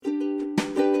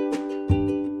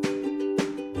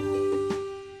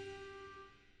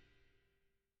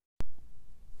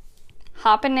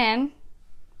hopping in.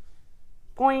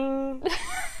 Boing.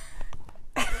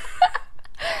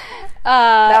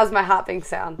 That was my hopping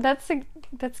sound. That's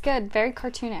good. Very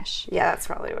cartoonish. Yeah, that's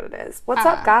probably what it is. What's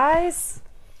up, guys?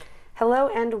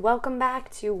 Hello and welcome back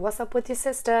to What's Up With Your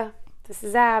Sister. This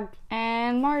is Ab.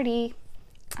 And Marty.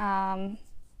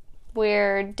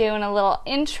 We're doing a little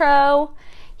intro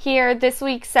here. This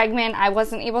week's segment I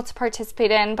wasn't able to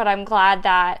participate in, but I'm glad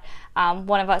that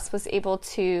one of us was able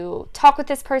to talk with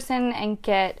this person and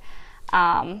get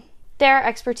their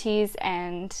expertise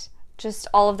and just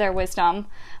all of their wisdom.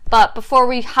 But before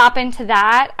we hop into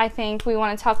that, I think we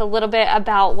want to talk a little bit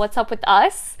about what's up with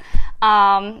us.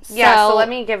 So let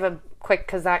me give a quick,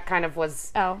 because that kind of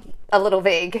was a little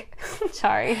vague.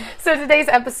 Sorry. So today's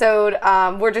episode,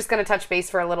 we're just going to touch base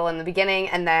for a little in the beginning,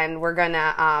 and then we're going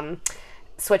to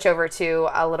switch over to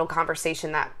a little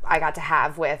conversation that I got to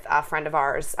have with a friend of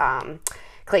ours,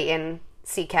 Clayton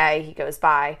CK, he goes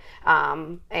by,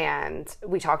 and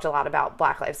we talked a lot about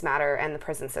Black Lives Matter and the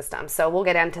prison system. So we'll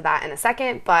get into that in a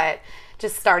second, but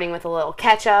just starting with a little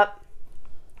ketchup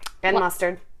and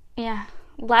mustard. Yeah.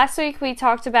 Last week we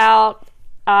talked about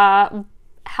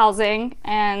housing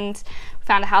and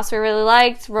found a house we really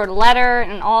liked, wrote a letter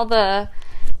and all the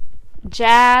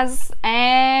jazz,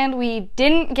 and we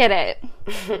didn't get it.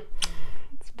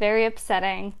 It's very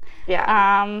upsetting.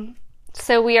 Yeah.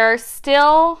 So we are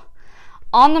still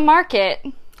on the market.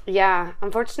 Yeah.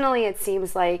 Unfortunately, it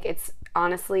seems like it's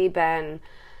honestly been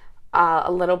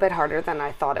a little bit harder than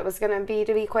I thought it was going to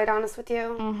be quite honest with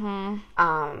you. Mm-hmm.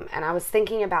 And I was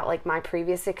thinking about like my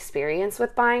previous experience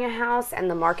with buying a house,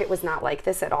 and the market was not like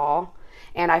this at all.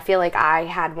 And I feel like I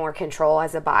had more control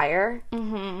as a buyer,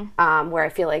 where I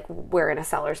feel like we're in a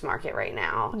seller's market right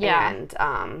now. Yeah.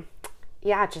 And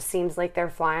it just seems like they're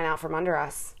flying out from under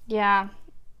us. Yeah.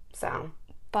 So.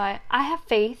 But I have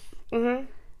faith. Mm-hmm.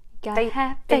 Gotta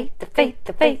have faith.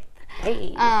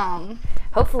 Hey.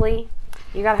 Hopefully,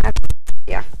 you gotta have.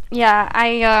 Yeah. Yeah.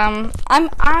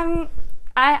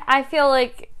 I feel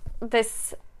like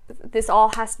this all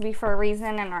has to be for a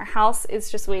reason, and our house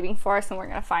is just waiting for us, and we're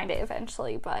gonna find it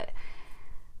eventually. But,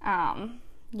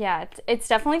 yeah, it's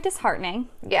definitely disheartening.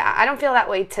 Yeah, I don't feel that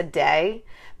way today,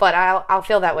 but I'll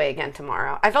feel that way again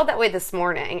tomorrow. I felt that way this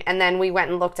morning, and then we went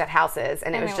and looked at houses,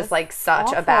 and it was just like such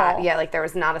awful. a bad, like there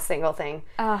was not a single thing.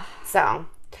 So,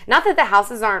 not that the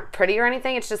houses aren't pretty or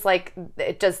anything, it's just like,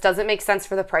 it just doesn't make sense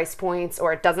for the price points,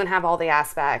 or it doesn't have all the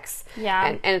aspects. Yeah.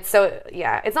 And it's so,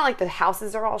 it's not like the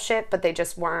houses are all shit, but they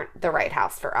just weren't the right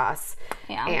house for us.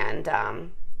 Yeah.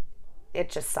 And, it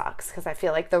just sucks, because I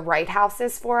feel like the right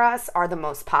houses for us are the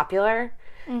most popular.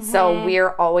 Mm-hmm. So we're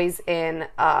always in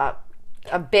a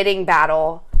bidding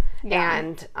battle. Yeah.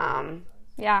 And,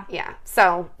 yeah.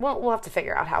 So we'll have to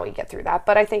figure out how we get through that.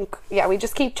 But I think, we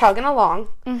just keep chugging along.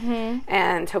 Mm-hmm.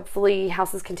 And hopefully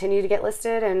houses continue to get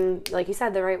listed. And like you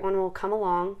said, the right one will come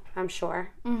along, I'm sure.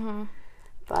 Mm-hmm.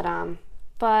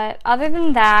 But other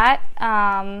than that,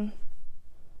 I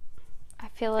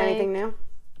feel like... Anything new?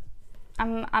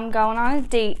 I'm going on a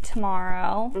date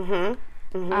tomorrow.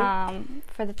 Mm-hmm. Mm-hmm.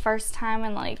 For the first time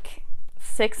in like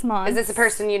 6 months. Is this a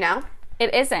person you know?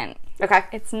 It isn't. Okay.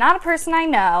 It's not a person I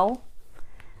know.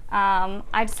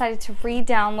 I decided to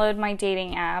re-download my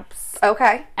dating apps.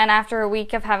 Okay. And after a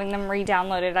week of having them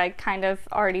re-downloaded, I kind of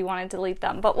already want to delete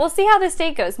them. But we'll see how this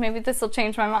date goes. Maybe this will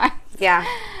change my mind. Yeah.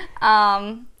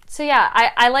 So yeah,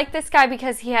 I like this guy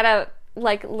because he had a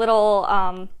like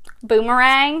little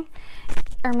boomerang,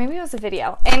 or maybe it was a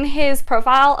video, in his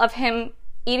profile of him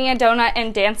eating a donut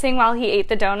and dancing while he ate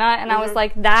the donut. And I was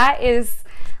like, that is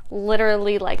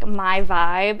literally like my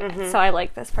vibe. So I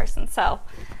like this person. So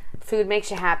food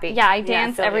makes you happy. Yeah, I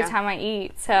dance every time I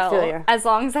eat. So as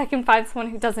long as I can find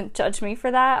someone who doesn't judge me for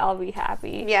that, I'll be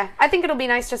happy. Yeah, I think it'll be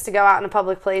nice just to go out in a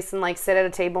public place and like sit at a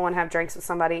table and have drinks with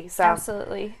somebody. So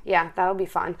absolutely. Yeah, that'll be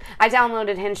fun. I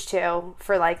downloaded Hinge too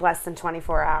for like less than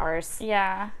 24 hours.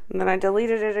 Yeah. And then I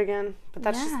deleted it again. But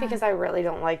that's just because I really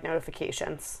don't like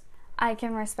notifications. I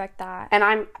can respect that. And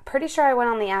I'm pretty sure I went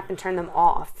on the app and turned them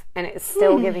off, and it's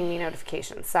still giving me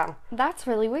notifications. So that's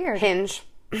really weird. Hinge.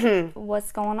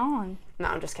 What's going on? No,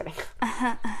 I'm just kidding.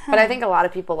 But I think a lot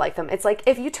of people like them. It's like,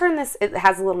 if you turn this, it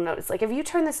has a little note. It's like, if you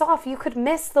turn this off, you could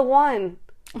miss the one.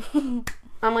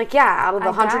 I'm like, yeah, out of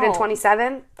the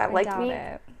 127 that liked me.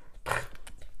 It.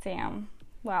 Damn.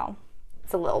 Well.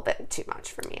 It's a little bit too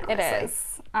much for me, honestly. It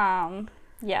is.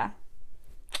 Yeah.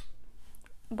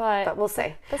 But we'll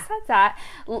see. Besides that,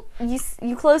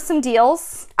 you closed some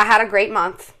deals. I had a great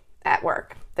month at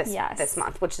work this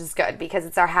month, which is good because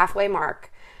it's our halfway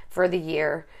mark for the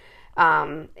year.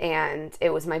 And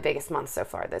it was my biggest month so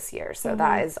far this year. So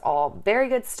that is all very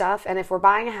good stuff. And if we're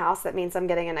buying a house, that means I'm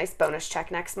getting a nice bonus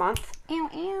check next month. Ew,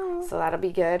 ew. So that'll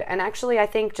be good. And actually, I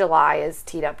think July is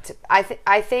teed up to...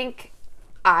 I think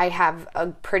I have a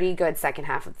pretty good second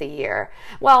half of the year.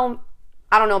 Well,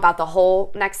 I don't know about the whole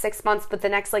next 6 months, but the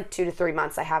next like 2 to 3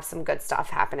 months, I have some good stuff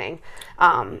happening.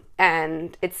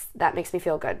 And that makes me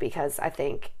feel good because I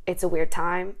think it's a weird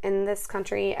time in this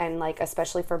country. And like,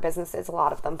 especially for businesses, a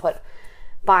lot of them put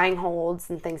buying holds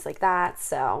and things like that.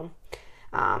 So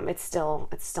it's still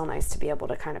nice to be able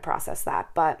to kind of process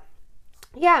that. But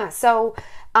yeah, so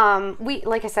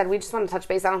like I said, we just want to touch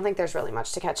base. I don't think there's really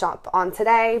much to catch up on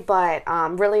today, but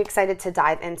really excited to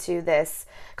dive into this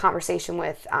conversation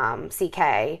with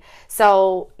CK.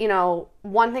 So,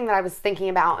 one thing that I was thinking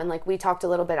about, and like we talked a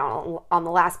little bit on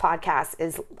the last podcast,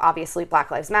 is obviously Black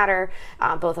Lives Matter.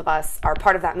 Both of us are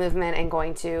part of that movement and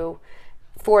going to,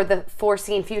 for the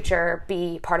foreseen future,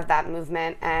 be part of that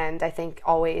movement, and I think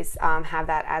always have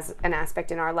that as an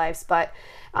aspect in our lives. But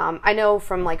I know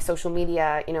from like social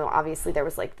media, obviously there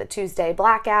was like the Tuesday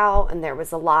blackout, and there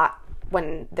was a lot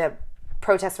when the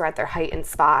protests were at their heightened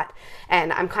spot,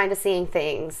 and I'm kind of seeing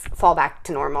things fall back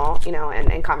to normal,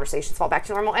 and conversations fall back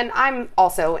to normal. And I'm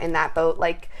also in that boat,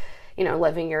 like,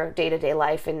 living your day-to-day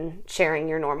life and sharing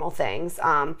your normal things.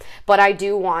 But I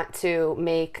do want to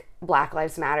make Black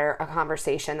Lives Matter a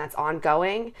conversation that's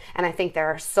ongoing. And I think there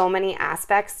are so many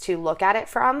aspects to look at it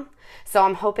from. So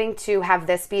I'm hoping to have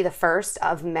this be the first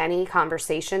of many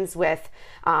conversations with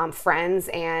friends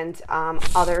and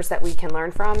others that we can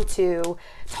learn from to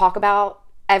talk about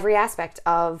every aspect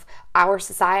of our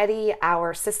society,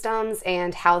 our systems,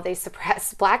 and how they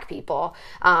suppress Black people.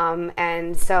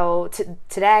 And so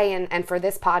today and for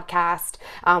this podcast,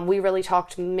 we really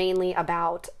talked mainly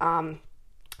about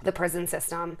the prison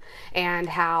system and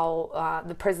how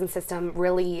the prison system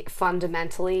really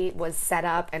fundamentally was set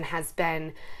up and has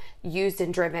been used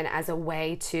and driven as a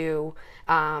way to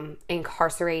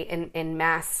incarcerate in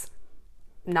mass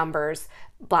numbers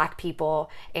Black people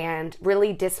and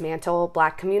really dismantle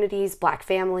Black communities, Black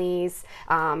families,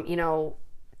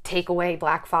 take away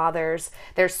Black fathers.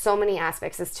 There's so many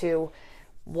aspects as to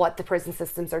what the prison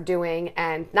systems are doing,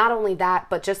 and not only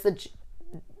that, but just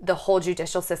the whole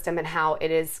judicial system and how it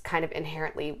is kind of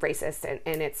inherently racist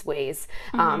in its ways.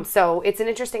 So it's an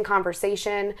interesting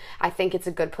conversation. I think it's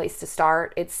a good place to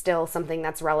start. It's still something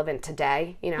that's relevant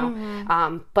today,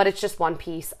 but it's just one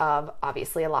piece of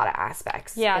obviously a lot of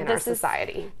aspects in our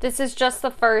society. This is just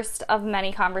the first of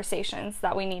many conversations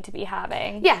that we need to be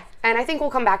having. Yeah, and I think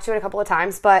we'll come back to it a couple of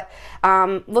times, but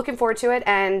looking forward to it.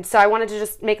 And so I wanted to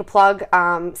just make a plug.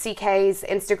 CK's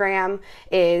Instagram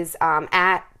is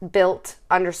at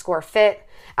built_fit.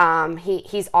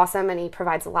 He's awesome, and he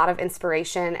provides a lot of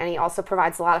inspiration, and he also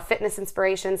provides a lot of fitness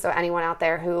inspiration. So anyone out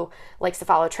there who likes to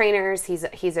follow trainers, he's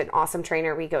an awesome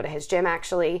trainer. We go to his gym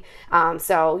actually.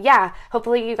 So yeah,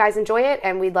 hopefully you guys enjoy it,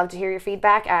 and we'd love to hear your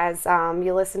feedback as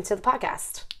you listen to the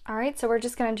podcast. All right, so we're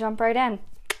just going to jump right in.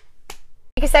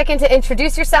 Take a second to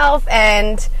introduce yourself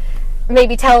and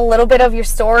maybe tell a little bit of your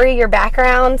story, your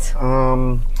background.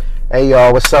 Hey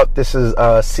y'all, what's up? This is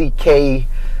CK.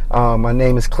 My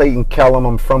name is Clayton Kellum.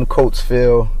 I'm from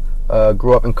Coatesville.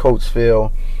 Grew up in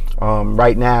Coatesville.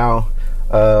 Right now,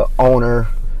 owner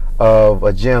of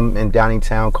a gym in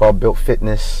Downingtown called Built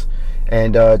Fitness,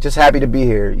 and just happy to be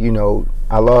here.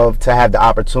 I love to have the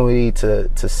opportunity to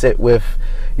sit with,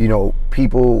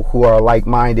 people who are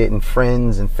like-minded and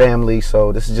friends and family.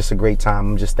 So this is just a great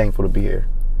time. I'm just thankful to be here.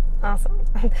 Awesome.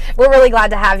 We're really glad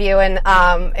to have you, and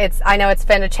I know it's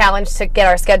been a challenge to get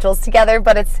our schedules together,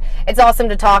 but it's awesome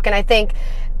to talk. And I think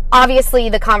obviously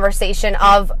the conversation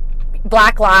of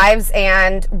Black lives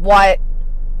and what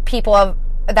people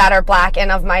that are Black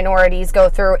and of minorities go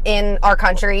through in our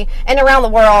country and around the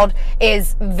world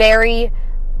is very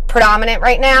predominant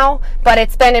right now, but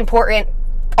it's been important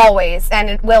always, and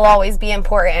it will always be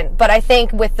important. But I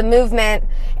think with the movement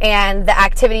and the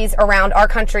activities around our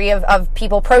country of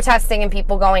people protesting and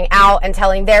people going out and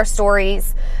telling their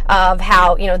stories of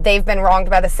how, they've been wronged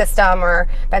by the system or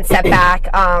been set back,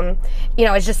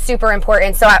 it's just super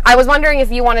important. So I was wondering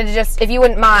if you wanted to if you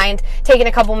wouldn't mind taking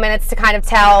a couple minutes to kind of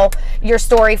tell your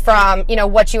story from,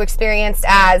 what you experienced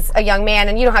as a young man,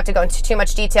 and you don't have to go into too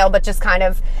much detail, but just kind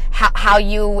of how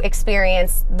you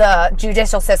experienced the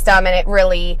judicial system, and it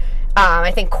really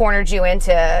I think cornered you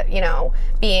into,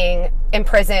 being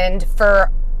imprisoned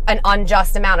for an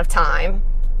unjust amount of time.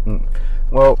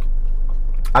 Well,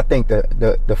 I think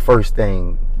the first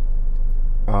thing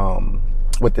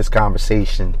with this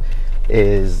conversation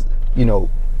is,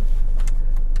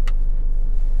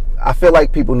 I feel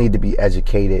like people need to be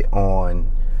educated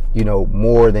on, you know,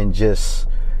 more than just,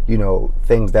 you know,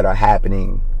 things that are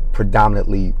happening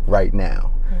predominantly right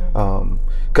now.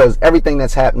 Because everything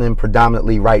that's happening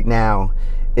predominantly right now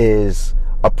is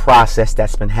a process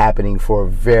that's been happening for a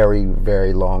very,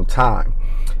 very long time.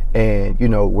 And, you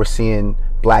know, we're seeing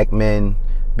black men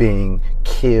being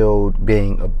killed,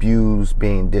 being abused,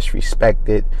 being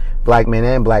disrespected, black men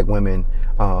and black women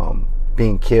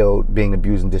being killed, being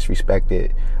abused and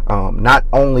disrespected, not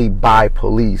only by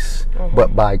police,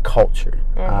 but by culture,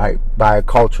 all right, by a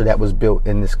culture that was built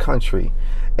in this country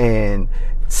and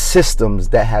systems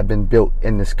that have been built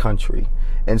in this country.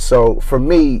 And so for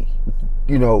me,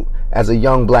 you know, as a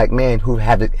young black man who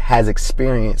has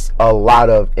experienced a lot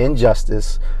of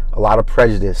injustice, a lot of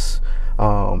prejudice,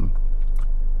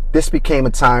 this became a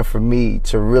time for me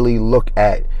to really look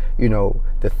at, you know,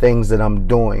 the things that I'm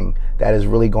doing that is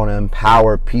really going to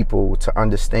empower people to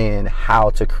understand how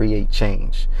to create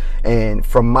change. And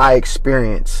from my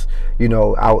experience, you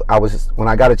know, I was, when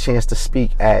I got a chance to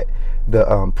speak at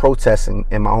the protesting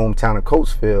in my hometown of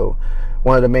Coatesville,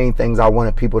 one of the main things I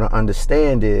wanted people to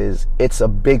understand is it's a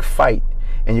big fight,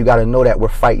 and you got to know that we're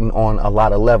fighting on a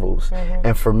lot of levels.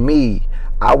 And for me,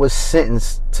 I was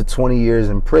sentenced to 20 years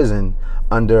in prison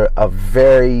under a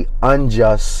very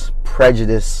unjust,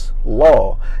 prejudiced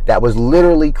law that was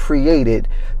literally created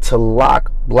to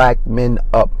lock black men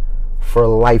up for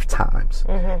lifetimes.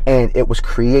 And it was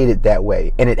created that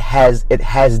way, and it has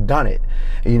done it.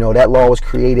 You know, that law was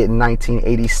created in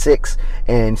 1986,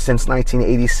 and since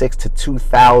 1986 to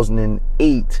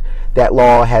 2008, that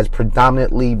law has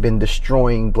predominantly been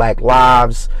destroying black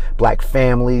lives, black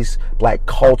families, black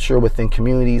culture within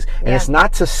communities. And it's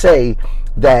not to say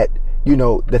that, you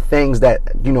know, the things that,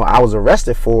 you know, I was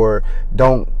arrested for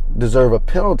don't deserve a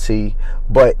penalty,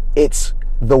 but it's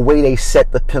the way they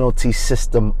set the penalty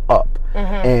system up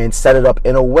and set it up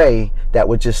in a way that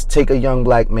would just take a young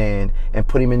black man and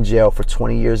put him in jail for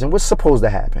 20 years. And what's supposed to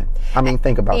happen? I mean,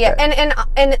 think about that.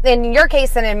 And in your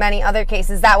case and in many other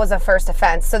cases, that was a first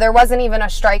offense. So there wasn't even a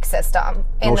strike system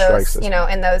in you know,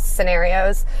 in those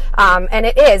scenarios. And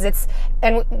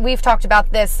and we've talked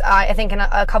about this, I think, in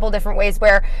a couple different ways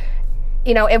where,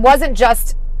 you know, it wasn't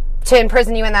just to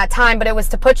imprison you in that time, but it was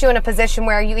to put you in a position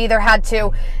where you either had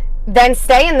to then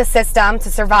stay in the system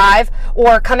to survive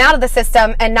or come out of the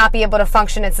system and not be able to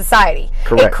function in society.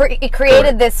 It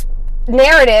created this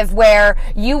narrative where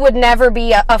you would never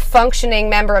be a functioning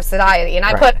member of society, and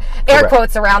I put air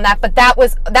quotes around that, but that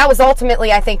was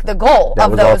ultimately, I think, the goal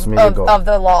of those of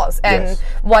the laws. And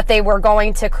what they were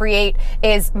going to create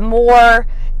is more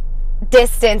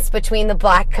distance between the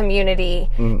black community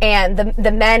and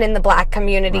the men in the black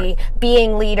community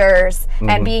being leaders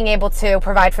and being able to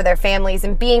provide for their families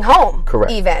and being home.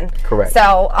 Even.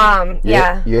 So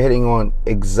you're hitting on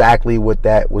exactly what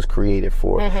that was created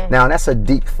for. Now, that's a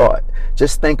deep thought.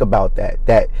 Just think about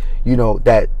that, you know,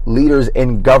 that leaders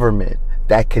in government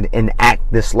that can enact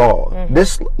this law.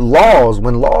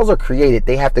 When laws are created,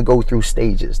 they have to go through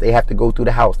stages. They have to go through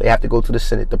the House. They have to go to the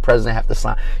Senate. The president have to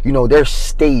sign. You know, there's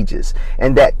stages.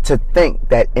 And that to think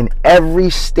that in every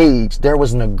stage there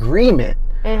was an agreement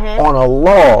on a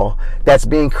law that's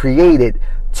being created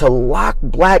to lock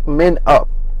black men up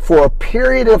for a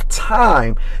period of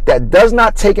time that does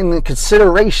not take into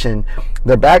consideration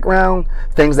their background,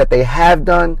 things that they have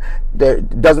done,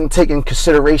 doesn't take into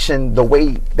consideration the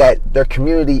way that their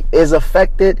community is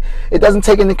affected. It doesn't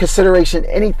take into consideration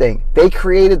anything. They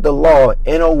created the law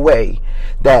in a way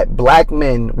that black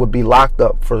men would be locked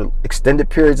up for extended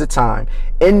periods of time.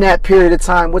 In that period of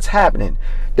time, what's happening?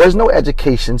 There's no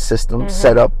education system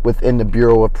set up within the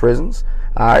Bureau of Prisons.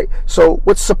 All right. So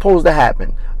what's supposed to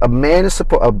happen?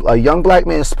 A young black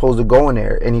man is supposed to go in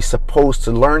there, and he's supposed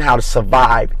to learn how to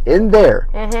survive in there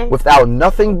without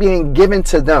nothing being given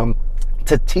to them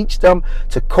to teach them,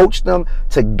 to coach them,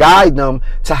 to guide them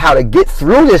to how to get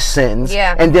through this sentence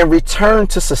and then return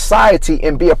to society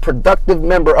and be a productive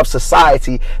member of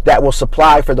society that will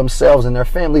supply for themselves and their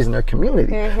families and their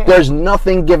community. There's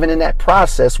nothing given in that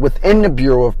process within the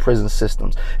Bureau of Prison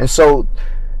Systems. And so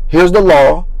here's the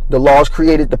law. The law is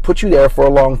created to put you there for a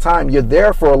long time. You're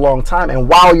there for a long time. And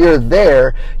while you're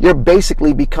there, you're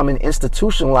basically becoming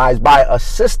institutionalized by a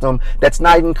system that's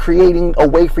not even creating a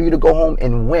way for you to go home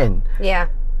and win.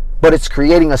 But it's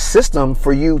creating a system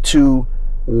for you to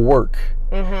work.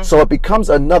 So it becomes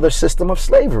another system of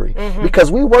slavery. Because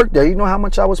we worked there. You know how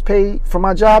much I was paid for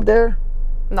my job there?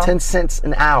 No. 10 cents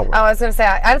an hour. Oh, I was going to say,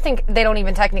 I don't think they don't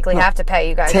even technically have to pay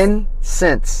you guys. 10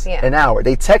 cents an hour.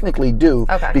 They technically do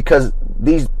because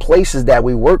these places that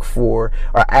we work for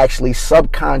are actually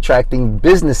subcontracting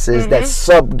businesses that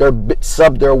sub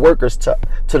their workers to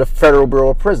the Federal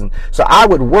Bureau of Prison. So I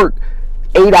would work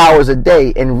 8 hours a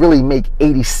day and really make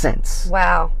 80 cents.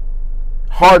 Wow.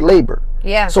 Hard labor.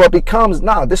 Yeah. So it becomes,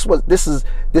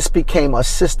 this became a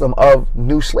system of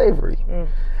new slavery.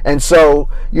 And so,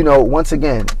 you know, once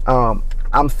again,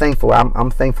 I'm thankful.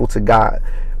 I'm thankful to God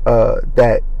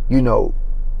that, you know,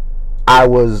 I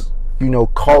was, you know,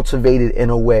 cultivated in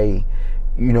a way,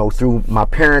 you know, through my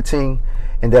parenting,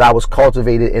 and that I was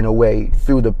cultivated in a way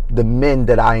through the men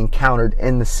that I encountered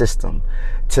in the system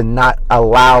to not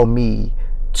allow me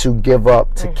to give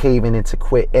up, to cave in, and to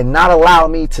quit, and not allow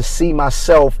me to see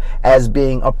myself as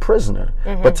being a prisoner,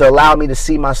 but to allow me to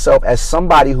see myself as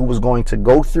somebody who was going to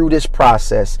go through this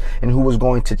process, and who was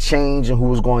going to change, and who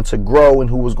was going to grow, and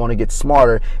who was going to get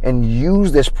smarter, and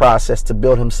use this process to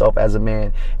build himself as a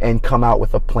man and come out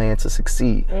with a plan to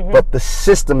succeed. But the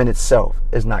system in itself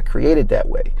is not created that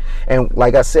way. And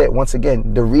like I said, once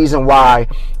again, the reason why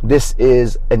this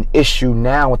is an issue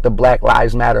now with the Black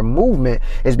Lives Matter movement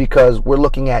is because we're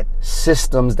looking at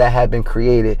systems that have been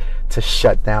created to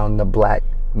shut down the black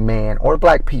man or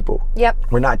black people. Yep.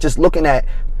 We're not just looking at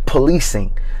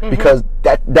policing, because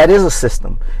that is a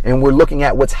system, and we're looking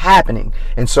at what's happening,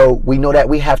 and so we know that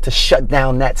we have to shut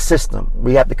down that system.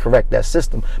 We have to correct that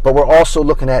system, but we're also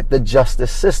looking at the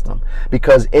justice system,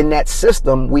 because in that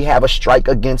system we have a strike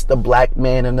against the black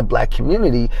man and the black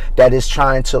community that is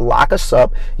trying to lock us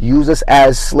up, use us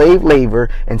as slave labor,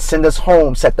 and send us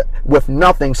home with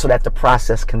nothing so that the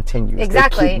process continues.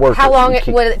 Exactly. How long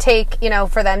would it take, you know,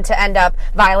 for them to end up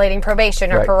violating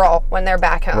probation or parole when they're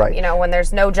back home? You know, when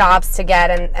there's no jobs to get,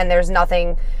 and there's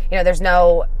nothing, you know, there's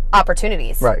no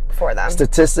opportunities for them.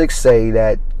 Statistics say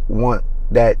that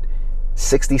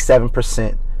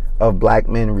 67% of black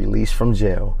men released from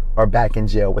jail are back in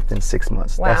jail within 6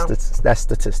 months. Wow. That's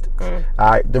statistics. All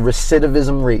right. The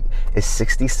recidivism rate is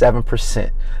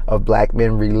 67% of black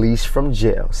men released from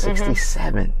jail.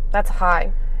 67. That's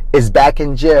high. Is back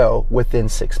in jail within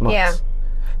 6 months. Yeah.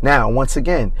 Now, once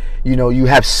again, you know, you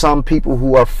have some people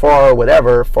who are far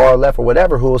left or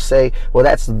whatever, who will say, well,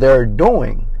 that's their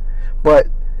doing. But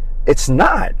it's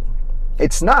not.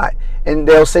 It's not. And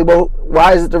they'll say, well,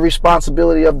 why is it the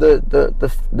responsibility of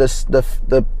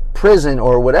the prison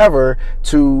or whatever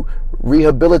to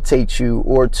rehabilitate you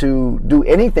or to do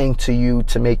anything to you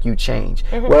to make you change?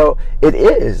 Well, it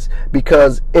is,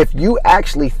 because if you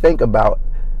actually think about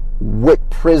what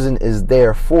prison is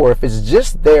there for, if it's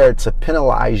just there to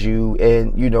penalize you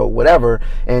and, you know, whatever,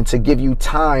 and to give you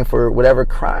time for whatever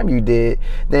crime you did,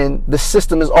 then the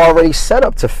system is already set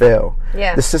up to fail.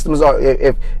 Yeah. The system is,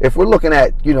 if we're looking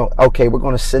at, you know, okay, we're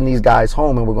going to send these guys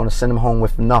home and we're going to send them home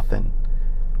with nothing,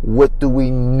 what do we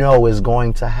know is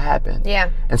going to happen? Yeah.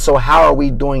 And so how are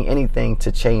we doing anything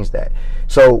to change that?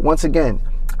 So once again,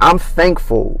 I'm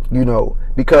thankful, you know,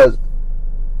 because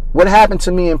what happened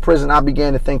to me in prison, I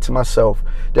began to think to myself,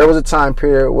 there was a time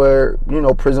period where, you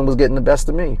know, prison was getting the best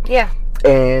of me. Yeah.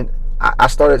 And I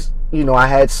started, you know, I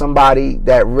had somebody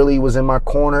that really was in my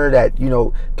corner that, you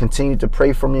know, continued to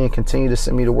pray for me and continued to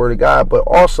send me the word of God, but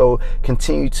also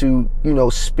continued to, you know,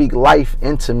 speak life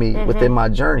into me within my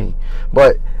journey.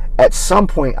 But at some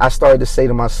point, I started to say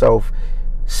to myself,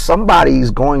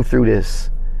 somebody's going through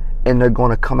this and they're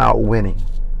going to come out winning.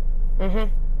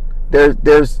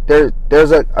 There's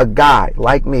a guy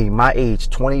like me, my age,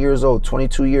 20 years old,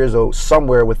 22 years old,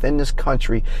 somewhere within this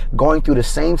country going through the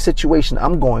same situation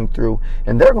I'm going through,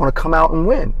 and they're going to come out and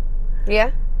win.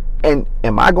 Yeah. And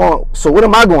so what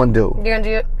am I going to do? You're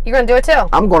going to do it too.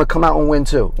 I'm going to come out and win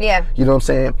too. Yeah. You know what I'm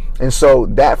saying? And so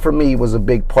that for me was a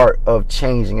big part of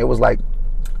changing. It was like,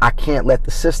 I can't let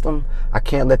the system, I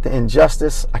can't let the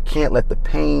injustice, I can't let the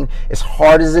pain, as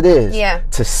hard as it is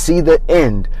to see the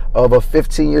end of a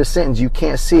 15-year sentence, you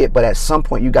can't see it, but at some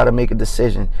point you got to make a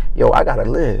decision. Yo, I got to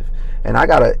live, and I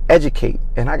got to educate,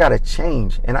 and I got to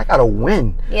change, and I got to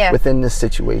win within this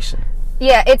situation.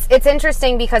 Yeah, it's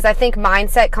interesting because I think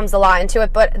mindset comes a lot into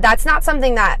it, but that's not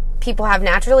something that people have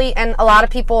naturally, and a lot of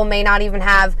people may not even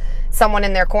have someone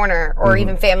in their corner or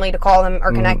even family to call them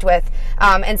or connect with.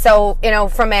 And so, you know,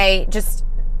 from a just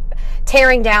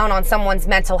tearing down on someone's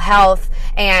mental health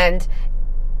and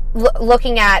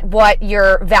looking at what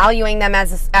you're valuing them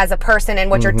as a person and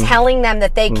what you're telling them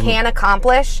that they can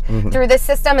accomplish through this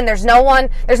system, and there's no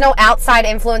outside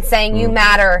influence saying you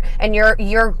matter and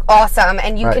you're awesome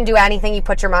and you can do anything you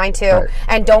put your mind to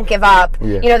and don't give up.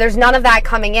 You know, there's none of that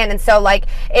coming in, and so like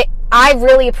I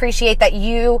really appreciate that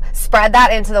you spread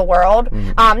that into the world,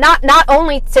 not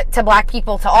only to black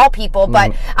people, to all people,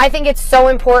 but I think it's so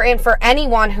important for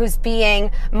anyone who's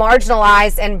being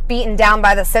marginalized and beaten down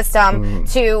by the system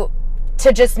to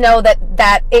to just know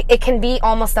that it can be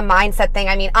almost a mindset thing.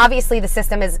 I mean, obviously the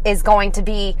system is going to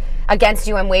be against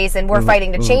you in ways, and we're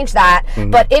fighting to change that.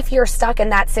 But if you're stuck in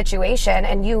that situation,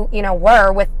 and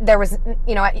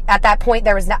at that point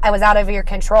I was out of your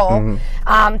control,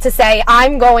 to say,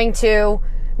 I'm going to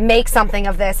make something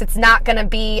of this. It's not going to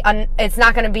be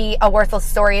a worthless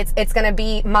story. It's going to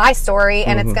be my story,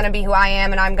 and it's going to be who I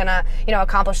am, and I'm going to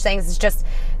accomplish things. It's just,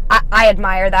 I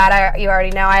admire that. You already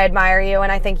know I admire you,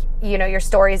 and I think your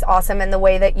story is awesome, and the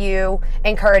way that you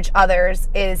encourage others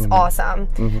is awesome.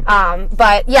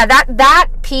 But yeah, that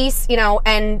piece,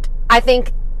 and I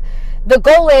think the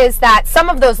goal is that some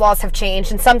of those laws have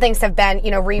changed, and some things have been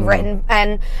rewritten.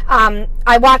 And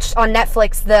I watched on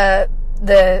Netflix the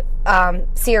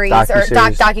series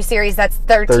docu-series that's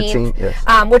 13, yes.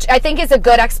 Which I think is a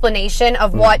good explanation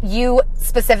of what you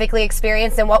specifically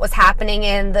experienced and what was happening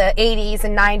in the 80s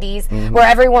and 90s, where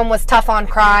everyone was tough on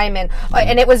crime, and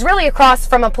it was really across,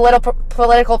 from a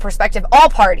political perspective, all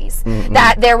parties,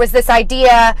 that there was this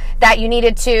idea that you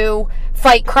needed to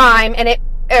fight crime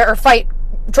or fight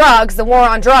drugs, the war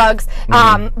on drugs,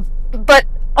 but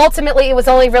ultimately it was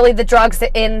only really the drugs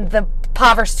in the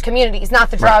impoverished communities,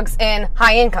 not the drugs in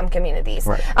high income communities.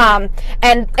 Right.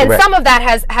 And some of that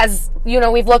has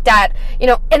we've looked at,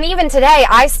 and even today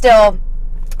I still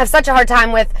have such a hard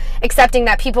time with accepting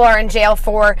that people are in jail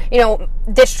for,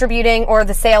 distributing or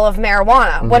the sale of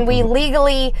marijuana. When we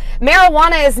legally,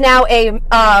 marijuana is now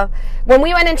when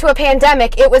we went into a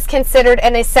pandemic, it was considered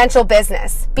an essential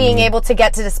business, being able to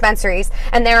get to dispensaries.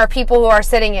 And there are people who are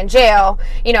sitting in jail,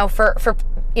 for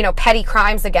petty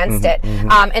crimes against it,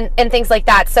 and things like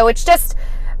that. So it's just,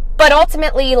 but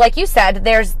ultimately, like you said,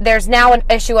 there's now an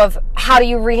issue of how do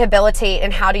you rehabilitate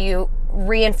and how do you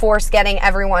reinforce getting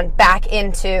everyone back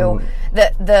into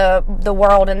the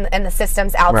world and the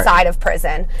systems outside of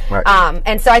prison. Right.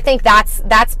 And so I think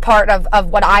that's part of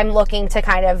what I'm looking to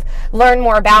kind of learn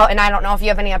more about. And I don't know if you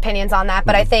have any opinions on that,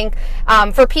 but I think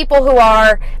for people who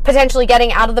are potentially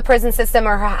getting out of the prison system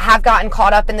or have gotten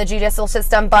caught up in the judicial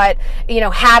system, but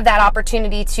have that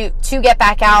opportunity to get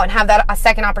back out and have that a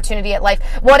second opportunity at life,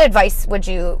 what advice would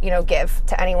you give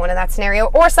to anyone in that scenario,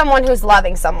 or someone who's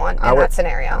loving someone in that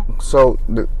scenario? So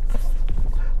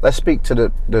let's speak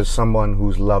to the someone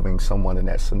who's loving someone in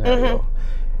that scenario.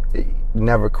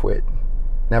 Never quit.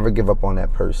 Never give up on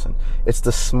that person. It's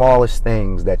the smallest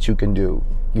things that you can do.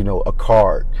 A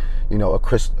card, a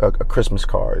Christmas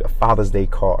card, a Father's Day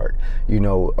card,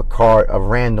 a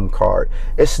random card.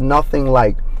 It's nothing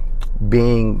like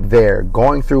being there,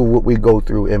 going through what we go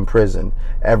through in prison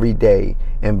every day,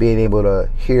 and being able to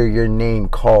hear your name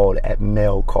called at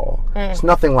mail call. It's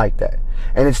nothing like that.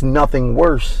 And it's nothing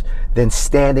worse than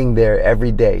standing there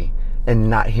every day and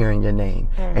not hearing your name.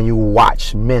 And you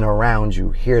watch men around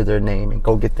you hear their name and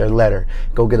go get their letter,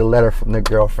 go get a letter from their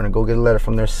girlfriend, or go get a letter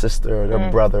from their sister or their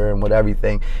brother and what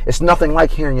everything. It's nothing like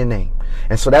hearing your name.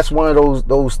 And so that's one of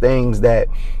those things that,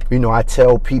 I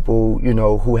tell people,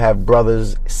 who have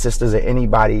brothers, sisters, or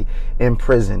anybody in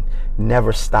prison,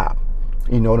 never stop.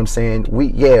 You know what I'm saying?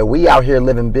 We out here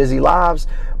living busy lives,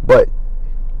 but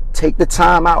take the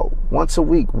time out once a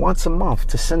week, once a month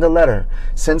to send a letter,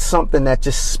 send something that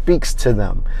just speaks to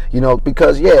them,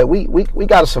 because we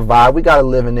got to survive. We got to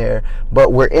live in there,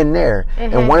 but we're in there.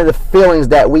 And one of the feelings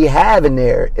that we have in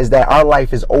there is that our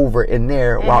life is over in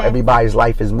there while everybody's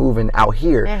life is moving out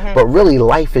here. But really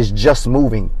life is just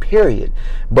moving, period.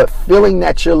 But feeling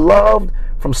that you're loved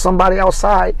from somebody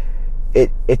outside,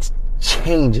 it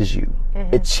changes you.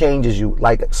 It changes you.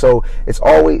 So it's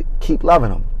always keep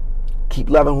loving them. Keep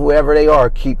loving whoever they are.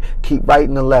 Keep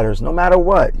writing the letters, no matter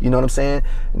what. You know what I'm saying?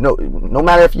 No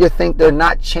matter if you think they're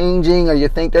not changing or you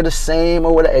think they're the same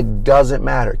or whatever. It doesn't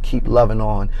matter. Keep loving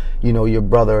on, your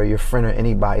brother or your friend or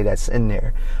anybody that's in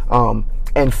there.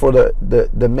 And for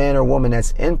the man or woman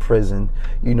that's in prison,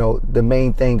 the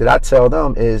main thing that I tell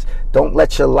them is don't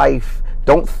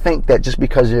think that just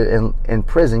because you're in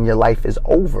prison, your life is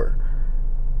over.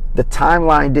 The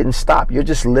timeline didn't stop. You're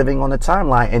just living on the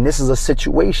timeline, and this is a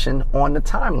situation on the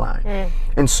timeline.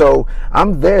 And so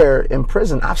I'm there in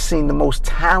prison. I've seen the most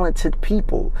talented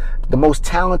people, the most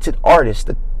talented artists,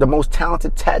 the most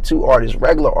talented tattoo artists,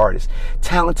 regular artists,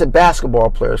 talented basketball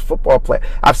players, football players.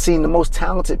 I've seen the most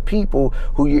talented people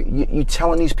who you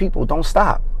telling these people, don't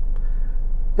stop.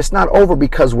 It's not over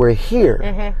because we're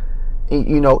here.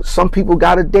 Some people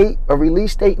got a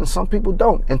release date, and some people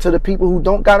don't. And to the people who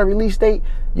don't got a release date,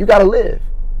 you got to live.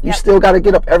 You still got to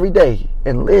get up every day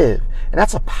and live. And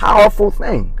that's a powerful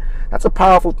thing.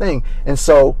 And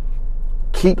so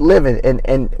keep living.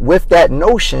 And with that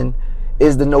notion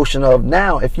is the notion of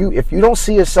now, if you don't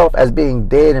see yourself as being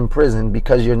dead in prison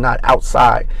because you're not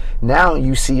outside, now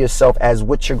you see yourself as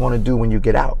what you're going to do when you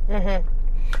get out.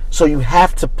 So you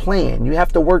have to plan. You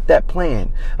have to work that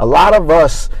plan. A lot of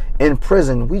us in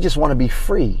prison, we just want to be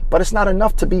free, but it's not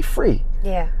enough to be free.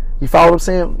 Yeah. You follow what I'm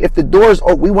saying? If the doors,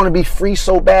 we want to be free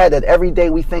so bad that every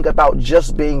day we think about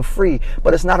just being free,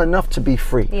 but it's not enough to be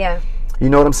free. Yeah. You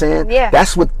know what I'm saying? Yeah.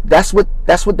 That's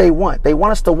what they want. They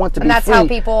want us to want to be free. And that's how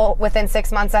people within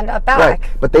 6 months end up back. Right.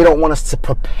 But they don't want us to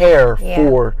prepare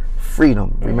for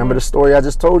freedom. Remember the story I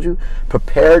just told you?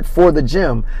 Prepared for the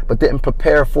gym, but didn't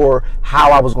prepare for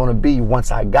how I was going to be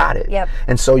once I got it. Yep.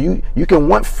 And so you can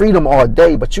want freedom all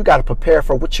day, but you got to prepare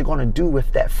for what you're going to do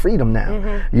with that freedom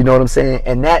now. You know what I'm saying?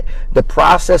 And that the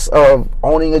process of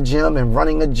owning a gym and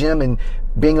running a gym and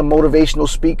being a motivational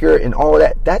speaker and all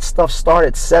of that stuff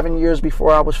started 7 years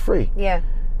before I was free. Yeah.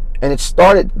 And it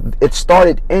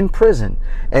started in prison.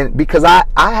 And because I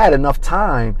had enough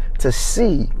time to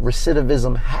see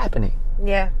recidivism happening.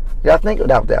 Yeah. Yeah, think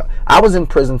about that. I was in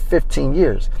prison 15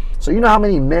 years. So you know how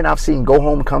many men I've seen go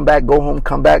home, come back, go home,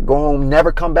 come back, go home,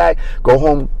 never come back, go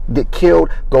home, get killed,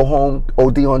 go home,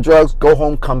 OD on drugs, go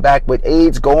home, come back with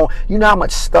AIDS, go home. You know how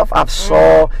much stuff I've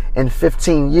saw in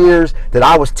 15 years that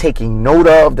I was taking note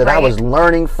of, that I was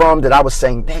learning from, that I was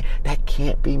saying, that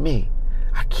can't be me.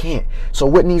 I can't. So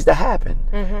what needs to happen?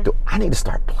 I need to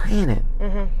start planning.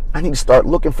 I need to start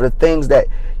looking for the things that,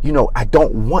 I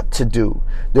don't want to do.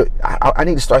 I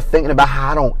need to start thinking about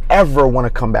how I don't ever want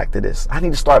to come back to this. I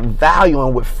need to start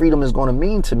valuing what freedom is going to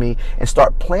mean to me and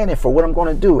start planning for what I'm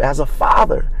going to do as a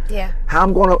father. Yeah. How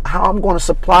I'm going to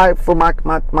supply for my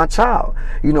child.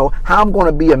 How I'm going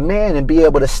to be a man and be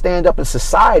able to stand up in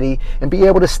society and be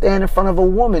able to stand in front of a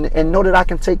woman and know that I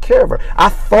can take care of her. I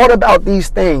thought about these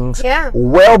things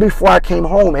well before I came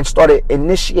home and started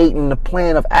initiating the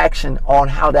plan of action on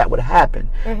how that would happen.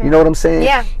 You know what I'm saying?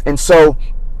 Yeah. And so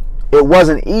it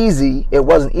wasn't easy. It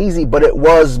wasn't easy, but it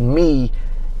was me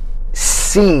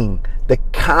seeing the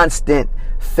constant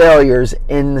failures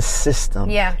in the system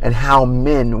and how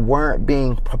men weren't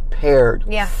being prepared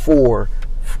for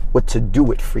what to do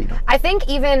with freedom. I think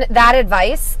even that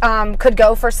advice could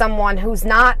go for someone who's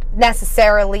not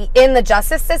necessarily in the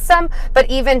justice system, but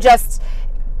even just,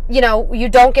 you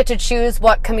don't get to choose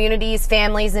what communities,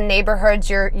 families, and neighborhoods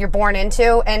you're born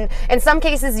into. And in some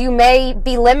cases, you may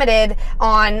be limited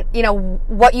on,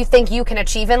 what you think you can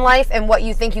achieve in life and what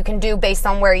you think you can do based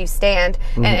on where you stand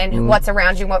and what's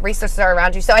around you, what resources are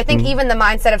around you. So I think even the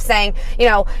mindset of saying,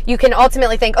 you can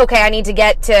ultimately think, okay, I need to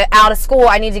get out of school.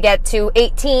 I need to get to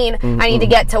 18. I need to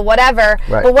get to whatever.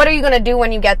 Right. But what are you going to do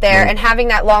when you get there? And having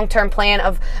that long-term plan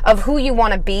of who you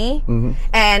want to be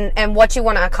and what you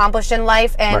want to accomplish in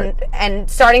life and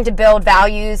starting to build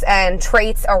values and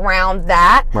traits around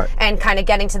that and kind of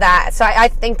getting to that. So I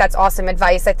think that's awesome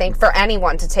advice, I think, for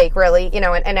anyone to take, really, in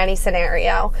any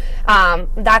scenario.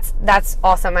 That's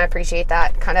awesome. I appreciate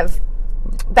that kind of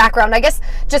background. I guess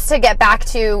just to get back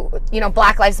to,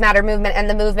 Black Lives Matter movement and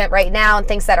the movement right now and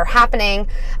things that are happening.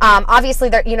 Obviously,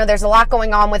 there's a lot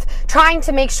going on with trying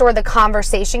to make sure the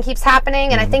conversation keeps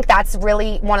happening. And I think that's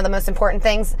really one of the most important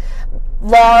things.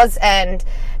 Laws and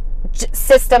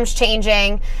systems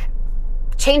changing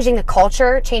the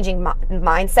culture, changing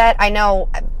mindset. I know,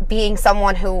 being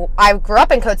someone who I grew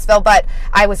up in Coatesville, but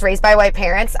I was raised by white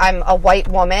parents. I'm a white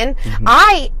woman.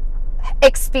 I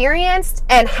experienced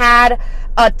and had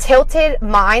a tilted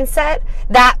mindset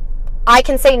that I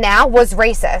can say now was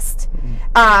racist.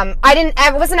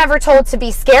 I wasn't ever told to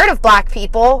be scared of black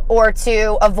people or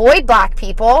to avoid black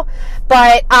people,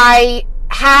 but I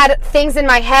had things in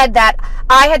my head that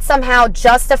I had somehow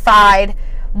justified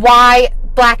why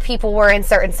black people were in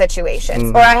certain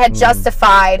situations, or I had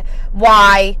justified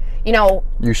why,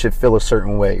 you should feel a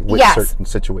certain way with certain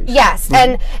situations. Yes.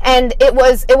 And it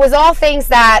was all things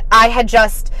that I had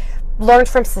just learned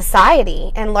from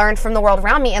society and learned from the world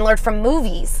around me and learned from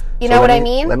movies. You know what I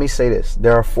mean? Let me say this.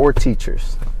 There are 4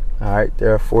 teachers. All right.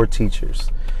 There are 4 teachers.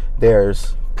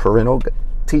 There's parental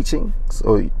teaching.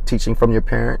 So teaching from your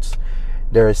parents.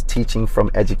 There is teaching from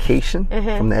education,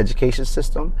 from the education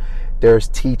system. There's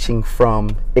teaching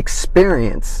from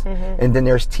experience. And then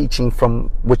there's teaching from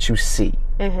what you see.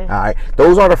 All right.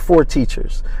 Those are the 4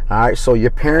 teachers. All right. So your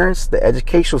parents, the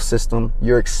educational system,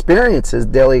 your experiences,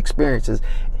 daily experiences,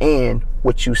 and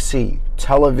what you see,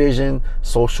 television,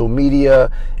 social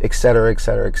media, etc.,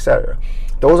 etc., etc.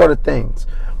 Those are the things.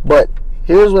 But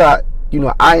here's what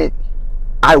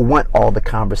I want all the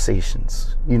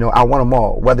conversations. I want them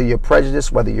all. Whether you're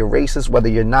prejudiced, whether you're racist, whether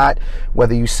you're not,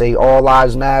 whether you say all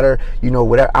lives matter,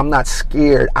 whatever. I'm not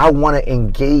scared. I want to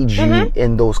engage you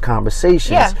in those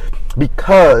conversations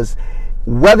because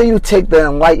whether you take the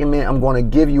enlightenment I'm going to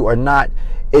give you or not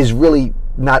is really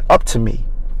not up to me.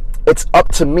 It's up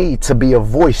to me to be a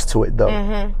voice to it,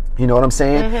 though. You know what I'm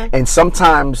saying? And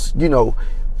sometimes, you know,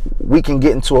 we can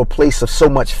get into a place of so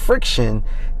much friction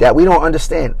that we don't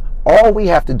understand. All we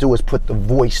have to do is put the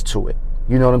voice to it.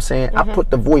 You know what I'm saying? I put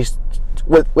the voice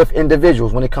with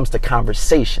individuals when it comes to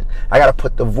conversation. I got to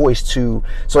put the voice to,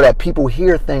 so that people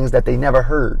hear things that they never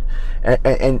heard,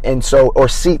 and so, or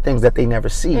see things that they never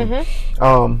see.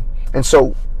 And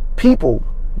so people,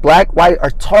 black, white,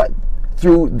 are taught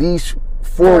through these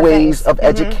four ways of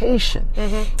education.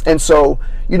 And so,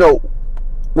 you know,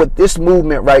 with this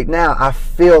movement right now, I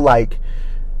feel like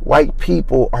white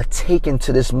people are taken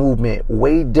to this movement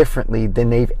way differently than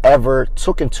they've ever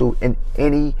taken to in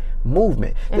any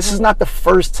movement. This is not the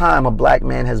first time a black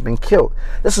man has been killed.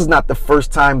 This is not the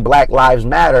first time Black Lives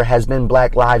Matter has been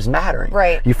Black Lives Mattering.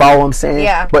 Right. You follow what I'm saying?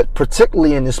 Yeah. But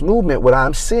particularly in this movement, what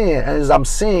I'm seeing is I'm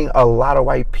seeing a lot of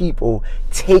white people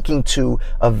taking to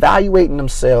evaluating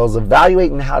themselves,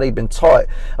 evaluating how they've been taught,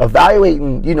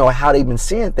 evaluating, you know, how they've been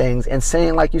seeing things, and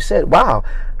saying, like you said, wow,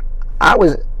 I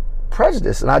was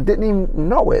prejudiced and I didn't even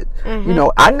know it. You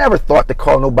know, I never thought to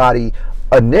call nobody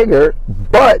a nigger,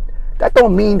 but that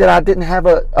don't mean that I didn't have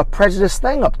a prejudice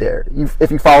thing up there. If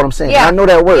you follow what I'm saying. Yeah. I know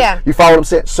that word. Yeah. You follow what I'm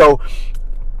saying? So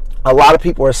a lot of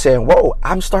people are saying, whoa,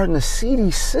 I'm starting to see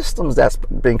these systems that's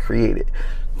been created.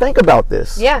 Think about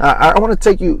this. Yeah. I want to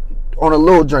take you on a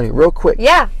little journey real quick.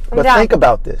 Yeah. But think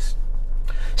about this.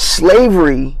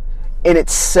 Slavery in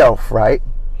itself, right,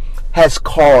 has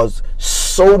caused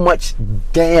so much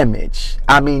damage.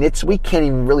 I mean, we can't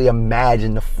even really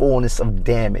imagine the fullness of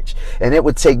damage. And it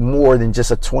would take more than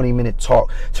just a 20-minute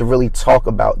talk to really talk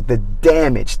about the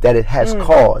damage that it has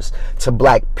caused to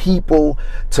black people,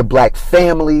 to black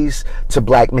families, to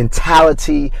black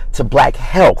mentality, to black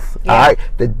health. All right,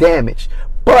 the damage.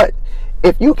 But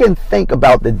if you can think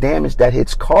about the damage that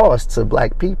it's caused to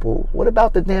black people, what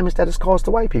about the damage that it's caused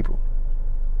to white people?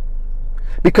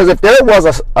 Because if there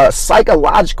was a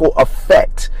psychological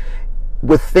effect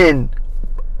within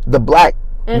the black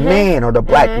man or the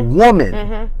black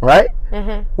woman, right?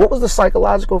 What was the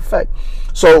psychological effect?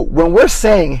 So when we're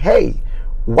saying, hey,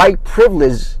 white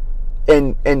privilege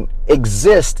and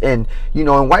exist, and you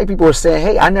know, and white people are saying,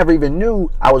 hey, I never even knew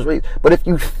I was raised. But if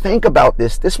you think about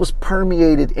this was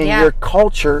permeated in your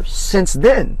culture since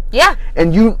then. Yeah.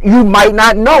 And you might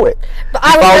not know it. But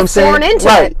I was just born into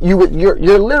it.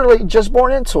 You're literally just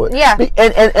born into it. Yeah.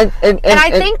 And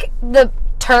I think the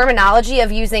terminology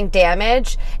of using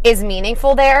damage is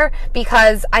meaningful there,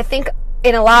 because I think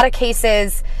in a lot of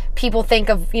cases people think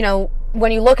of, you know,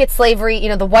 when you look at slavery, you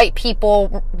know, the white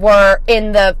people were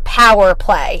in the power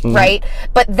play, right?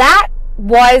 But that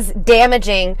was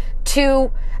damaging to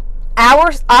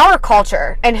our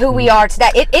culture and who we are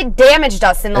today. It damaged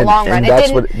us in the long run.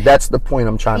 That's the point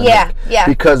I'm trying to make. Yeah.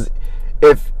 Because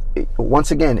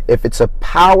once again, if it's a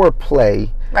power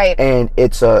play, right, and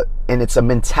it's a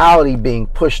mentality being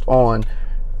pushed on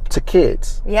to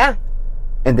kids. Yeah.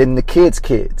 And then the kids'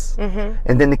 kids, and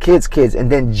then the kids' kids,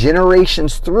 and then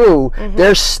generations through,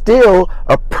 there's still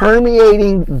a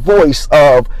permeating voice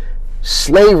of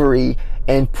slavery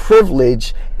and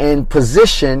privilege and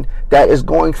position that is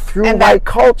going through white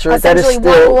culture. That is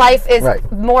still, one life is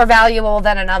more valuable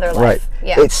than another life. Right.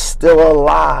 Yeah. It's still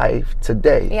alive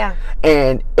today. Yeah.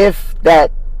 And if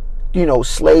that, you know,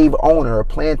 slave owner or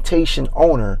plantation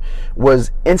owner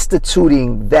was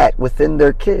instituting that within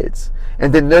their kids,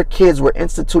 and then their kids were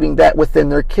instituting that within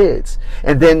their kids,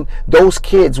 and then those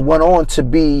kids went on to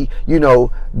be, you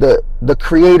know, the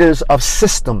creators of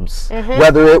systems,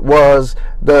 whether it was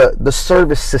the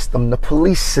service system, the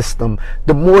police system,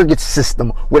 the mortgage system,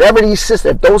 whatever these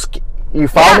systems, you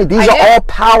follow me? These are all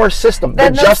power systems.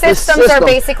 The justice systems are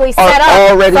basically set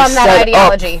up already from that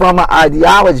ideology. From an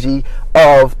ideology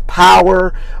of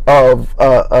power, of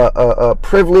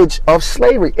privilege, of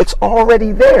slavery. It's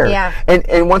already there. Yeah.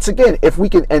 And once again, if we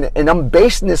can, and I'm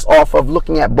basing this off of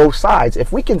looking at both sides,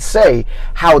 if we can say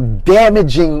how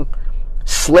damaging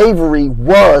slavery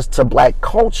was to black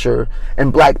culture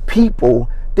and black people,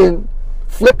 then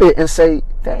flip it and say,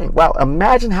 dang, wow,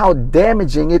 imagine how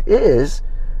damaging it is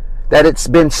that it's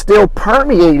been still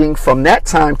permeating from that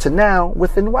time to now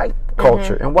within white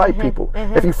culture and white people.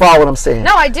 If you follow what I'm saying.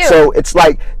 No, I do. So it's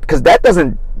like, because that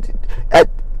doesn't,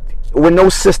 when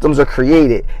those systems are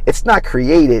created, it's not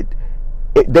created,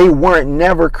 they weren't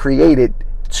never created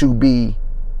to be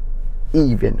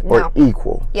even or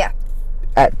equal. Yeah.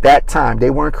 At that time, they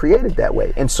weren't created that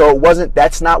way. And so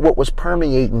that's not what was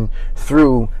permeating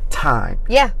through time.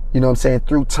 Yeah. You know what I'm saying?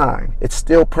 Through time. It's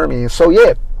still permeating. So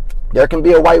yeah, There can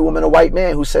be a white woman, a white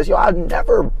man who says, yo, I've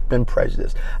never been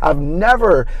prejudiced. I've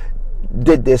never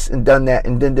did this and done that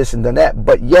and did this and done that.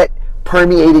 But yet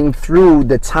permeating through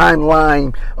the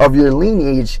timeline of your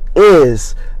lineage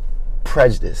is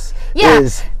prejudice,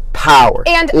 is power,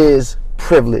 and is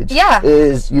privilege,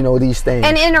 is, you know, these things.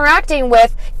 And interacting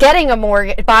with getting a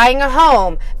mortgage, buying a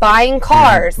home, buying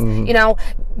cars, you know,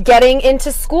 getting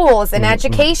into schools and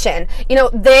education, you know,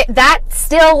 that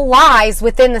still lies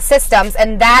within the systems,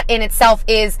 and that in itself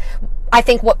is, I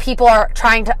think, what people are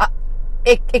trying to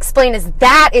explain is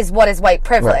that is what is white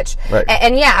privilege. Right.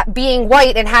 And yeah, being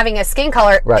white and having a skin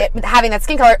color, having that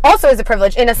skin color also is a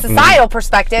privilege in a societal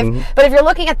perspective. But if you're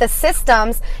looking at the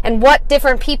systems and what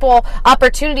different people,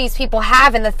 opportunities people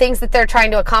have and the things that they're trying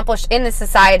to accomplish in the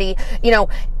society, you know,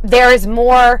 there is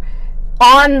more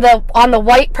on the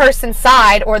white person's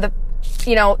side, or the,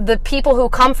 you know, the people who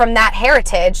come from that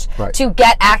heritage to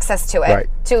get access to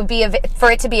it, to be for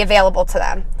it to be available to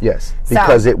them. Yes,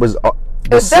 because it was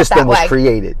the system was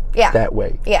created that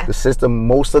way. The system,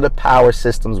 most of the power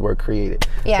systems were created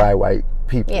by white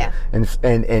people.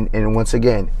 And once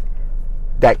again,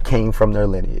 that came from their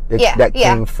lineage. That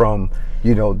came from,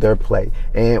 you know, their play.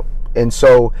 And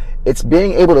so it's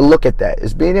being able to look at that.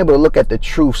 It's being able to look at the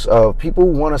truths of, people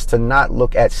want us to not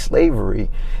look at slavery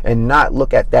and not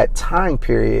look at that time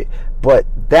period, but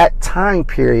that time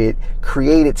period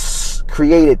created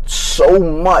so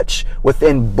much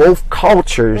within both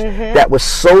cultures that was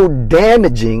so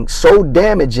damaging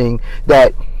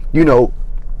that, you know,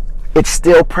 it's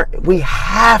still we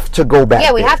have to go back.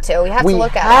 Yeah, we have to. We have to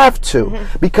look at it. We have to,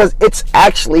 because it's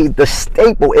actually the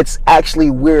staple. It's actually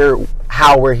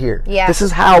how we're here. Yeah. This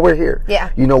is how we're here. Yeah.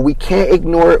 You know, we can't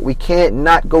ignore it. We can't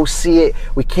not go see it.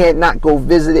 We can't not go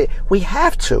visit it. We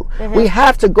have to. We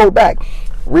have to go back.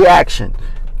 Reaction.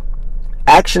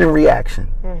 Action and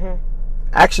reaction.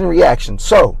 Action and reaction.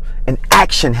 So, an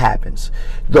action happens.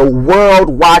 The world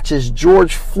watches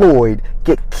George Floyd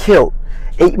get killed.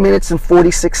 8 minutes and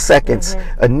 46 seconds,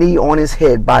 a knee on his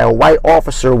head by a white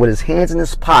officer with his hands in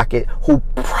his pocket, who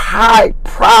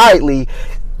proudly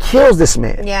kills this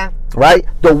man. Yeah. Right?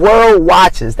 The world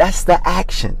watches. That's the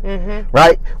action.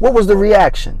 Right? What was the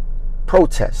reaction?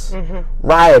 Protests.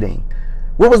 Rioting.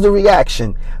 What was the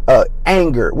reaction?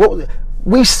 Anger. What was it?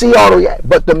 We see all the reactions,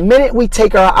 but the minute we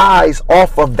take our eyes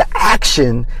off of the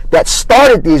action that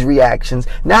started these reactions,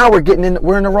 now we're in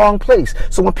the wrong place.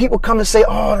 So when people come and say,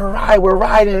 "Oh, we're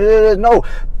rioting," no,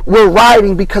 we're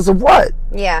rioting because of what?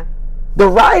 Yeah. The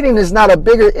rioting is not a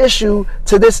bigger issue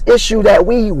to this issue that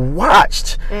we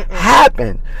watched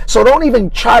happen. So don't even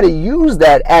try to use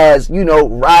that as, you know,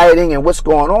 rioting and what's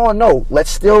going on. No, let's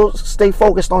still stay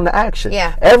focused on the action.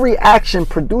 Yeah. Every action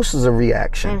produces a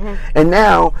reaction. And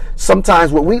now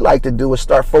sometimes what we like to do is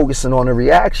start focusing on the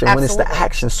reaction when it's the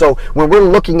action. So when we're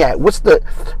looking at what's the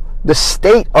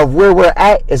state of where we're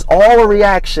at, is all a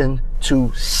reaction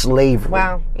to slavery.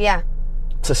 Wow. Yeah.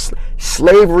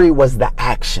 Slavery was the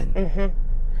action.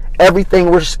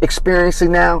 Everything we're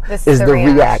experiencing now is the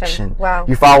reaction. Wow.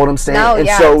 You follow what I'm saying? No, and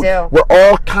yeah, so I do. we're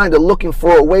all kind of looking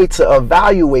for a way to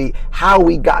evaluate how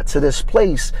we got to this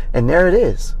place, and there it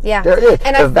is. Yeah. There it is.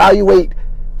 And evaluate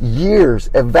years,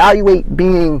 evaluate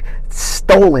being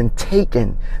stolen,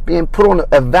 taken, being put on,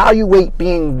 evaluate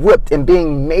being whipped and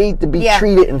being made to be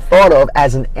treated and thought of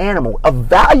as an animal.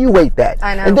 Evaluate that.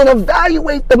 I know. And then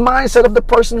evaluate the mindset of the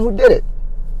person who did it.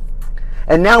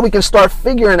 And now we can start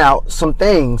figuring out some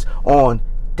things on,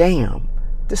 damn,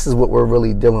 this is what we're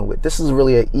really dealing with. This is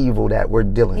really an evil that we're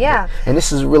dealing with. And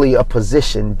this is really a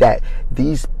position that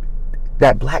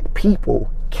black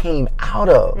people came out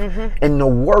of, and the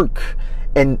work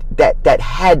and that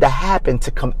had to happen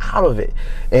to come out of it.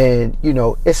 And you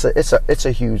know, it's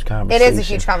a huge conversation. It is a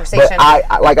huge conversation. But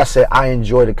I like I said, I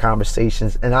enjoy the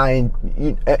conversations, and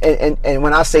and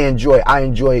when I say enjoy, I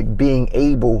enjoy being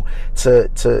able to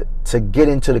get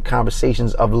into the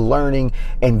conversations of learning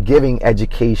and giving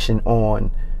education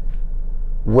on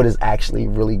what is actually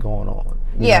really going on.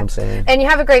 You know what I'm saying? And you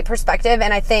have a great perspective,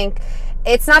 and I think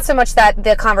it's not so much that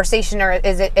the conversation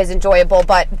is enjoyable,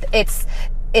 but it's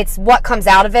what comes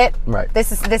out of it. Right.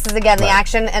 This is again the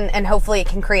action, and hopefully it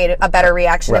can create a better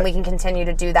reaction, and we can continue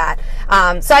to do that.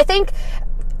 So I think,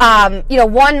 you know,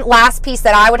 one last piece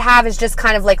that I would have is just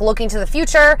kind of like looking to the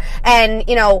future, and,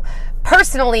 you know,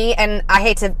 personally, and I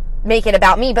hate to make it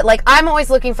about me, but like I'm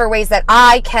always looking for ways that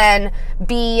I can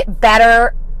be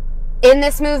better in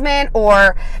this movement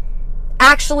or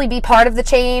actually be part of the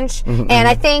change. And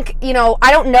I think, you know,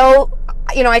 I don't know,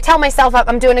 you know, I tell myself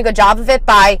I'm doing a good job of it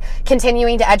by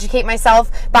continuing to educate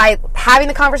myself, by having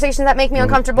the conversations that make me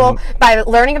uncomfortable, by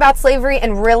learning about slavery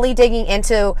and really digging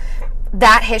into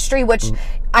that history, which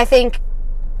I think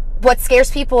what scares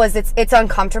people is it's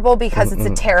uncomfortable because it's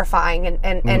a terrifying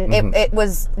and it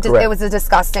was a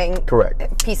disgusting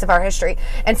piece of our history,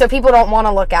 and so people don't want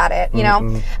to look at it, you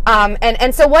know.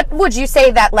 And so what would you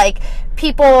say that, like,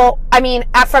 people, I mean,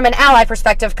 from an ally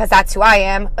perspective, because that's who I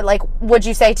am, like, would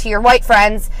you say to your white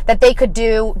friends that they could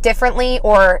do differently,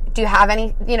 or do you have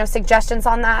any, you know, suggestions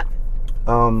on that?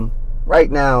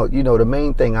 Right now, you know, the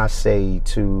main thing I say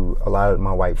to a lot of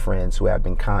my white friends who have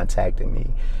been contacting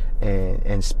me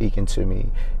and speaking to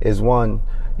me is, one,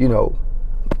 you know,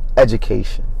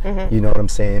 education. You know what I'm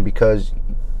saying? Because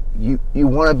you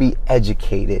want to be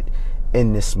educated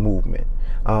in this movement.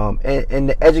 And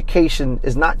the education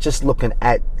is not just looking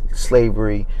at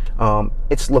slavery,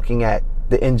 it's looking at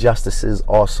the injustices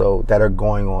also that are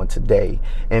going on today,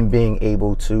 and being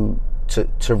able to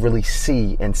really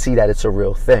see that it's a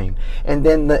real thing. And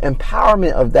then the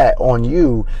empowerment of that on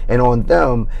you and on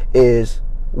them is,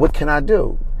 what can I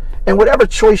do? And whatever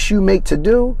choice you make to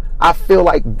do, I feel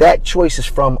like that choice is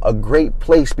from a great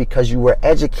place because you were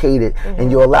educated and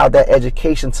you allowed that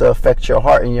education to affect your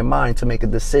heart and your mind to make a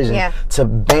decision to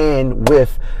band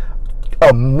with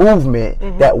a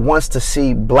movement that wants to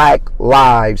see Black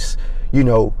lives, you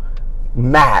know,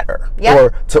 matter,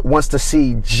 or wants to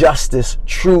see justice,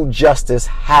 true justice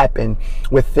happen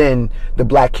within the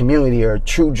Black community, or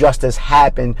true justice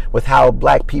happen with how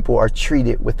Black people are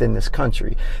treated within this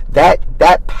country. That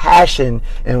passion,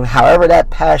 and however that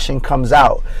passion comes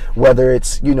out, whether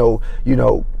it's, you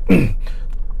know,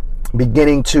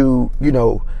 beginning to, you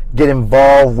know, get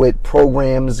involved with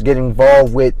programs, get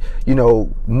involved with, you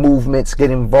know, movements, get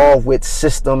involved with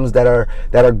systems that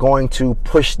are going to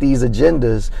push these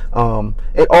agendas.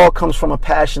 It all comes from a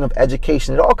passion of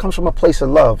education. It all comes from a place of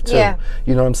love too.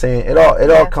 You know what I'm saying? It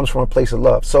all comes from a place of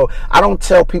love. So I don't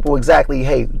tell people exactly,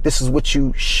 hey, this is what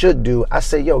you should do. I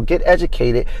say, yo, get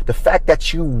educated. The fact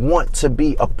that you want to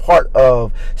be a part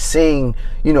of seeing,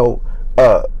 you know,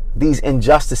 these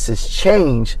injustices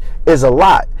change is a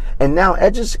lot. And now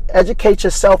educate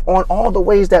yourself on all the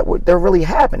ways that they're really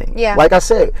happening. Like I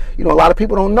said, you know, a lot of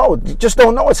people don't know, just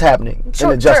don't know it's happening in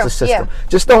the justice system.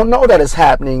 Just don't know that it's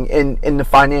happening in the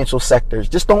financial sectors.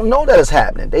 Just don't know that it's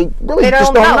happening. They really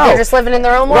just don't know. They're just living in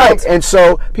their own world. Right. And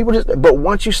so people but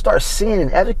once you start seeing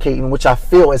and educating, which I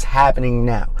feel is happening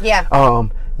now,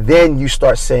 then you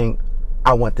start saying,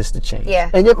 I want this to change.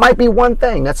 And it might be one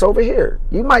thing that's over here.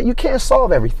 You can't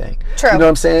solve everything. You know what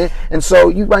I'm saying? And so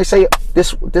you might say,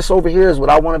 this over here is what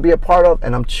I want to be a part of,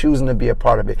 and I'm choosing to be a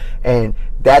part of it. And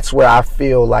that's where I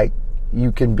feel like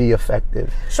you can be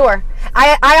effective.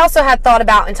 I also had thought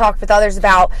about and talked with others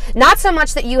about, not so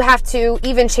much that you have to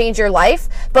even change your life,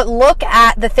 but look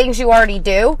at the things you already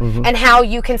do and how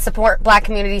you can support Black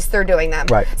communities through doing them.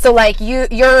 So like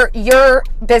your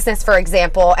business, for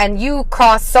example, and you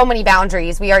cross so many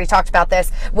boundaries. We already talked about this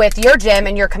with your gym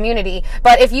and your community.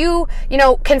 But if you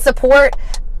know, can support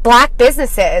Black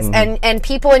businesses and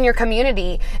people in your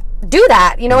community, do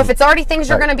that. You know, if it's already things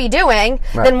you're going to be doing,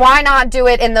 then why not do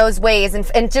it in those ways,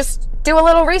 and just do a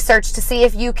little research to see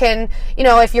if you can, you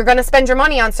know, if you're going to spend your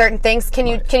money on certain things, can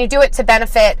you do it to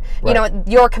benefit, you know,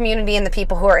 your community and the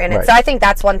people who are in it. So I think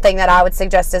that's one thing that I would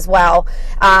suggest as well.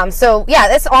 So yeah,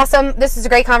 that's awesome. This is a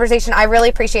great conversation. I really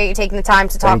appreciate you taking the time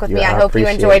to talk with me. I hope you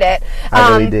enjoyed it.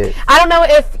 I really did. I don't know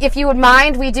if you would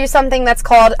mind, we do something that's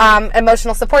called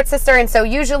Emotional Support Sister, and so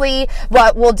usually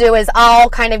what we'll do is I'll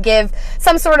kind of give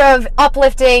some sort of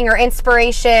uplifting or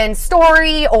inspiration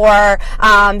story, or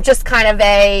just kind of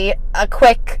a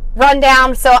quick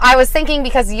rundown. So I was thinking,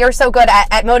 because you're so good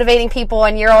at motivating people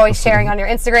and you're always sharing on your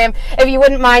Instagram, if you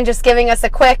wouldn't mind just giving us a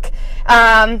quick,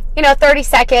 30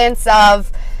 seconds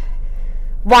of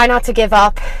why not to give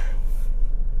up.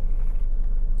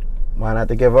 Why not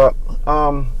to give up?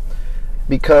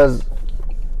 Because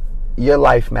your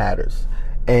life matters.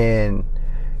 And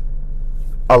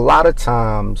a lot of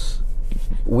times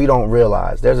we don't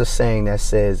realize, there's a saying that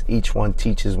says each one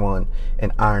teaches one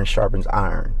and iron sharpens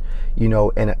iron. You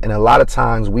know, and a lot of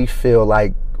times we feel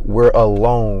like we're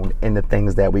alone in the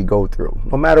things that we go through,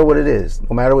 no matter what it is,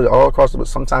 no matter what, all across the board.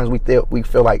 Sometimes we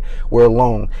feel like we're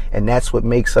alone, and that's what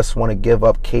makes us want to give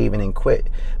up, cave in, and quit.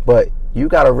 But you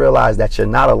got to realize that you're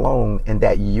not alone, and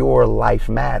that your life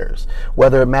matters.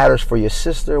 Whether it matters for your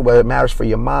sister, whether it matters for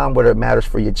your mom, whether it matters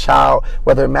for your child,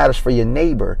 whether it matters for your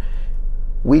neighbor,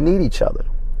 we need each other.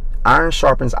 Iron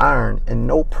sharpens iron, and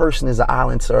no person is an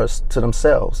island to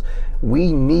themselves.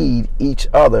 We need each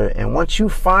other, and once you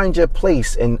find your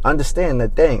place and understand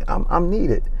that, dang, I'm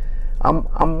needed.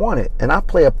 I'm wanted, and I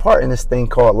play a part in this thing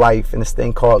called life, and this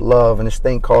thing called love, and this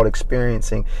thing called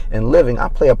experiencing and living. I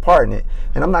play a part in it,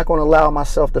 and I'm not going to allow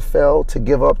myself to fail, to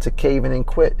give up, to cave in and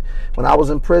quit. When I was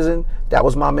in prison, that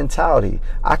was my mentality.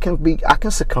 I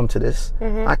can succumb to this.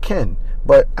 I can,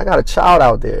 but I got a child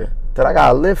out there that I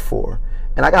gotta live for.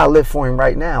 And I gotta live for him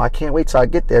right now. I can't wait till I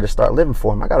get there to start living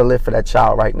for him. I gotta live for that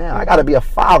child right now. I gotta be a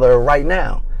father right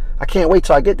now. I can't wait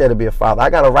till I get there to be a father. I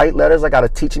gotta write letters. I gotta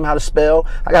teach him how to spell.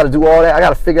 I gotta do all that. I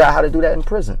gotta figure out how to do that in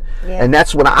prison. Yeah. And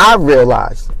that's when I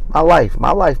realized my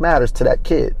life matters to that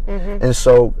kid. And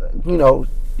so, you know,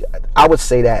 I would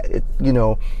say that, you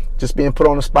know, just being put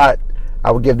on the spot,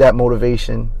 I would give that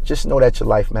motivation. Just know that your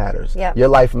life matters. Yep. Your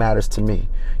life matters to me.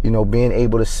 You know, being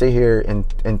able to sit here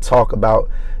and talk about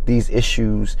these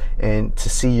issues, and to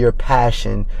see your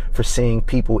passion for seeing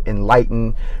people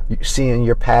enlightened, seeing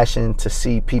your passion to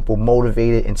see people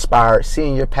motivated, inspired,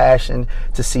 seeing your passion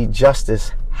to see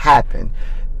justice happen.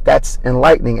 That's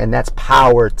enlightening, and that's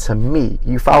power to me.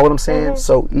 You follow what I'm saying?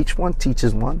 So each one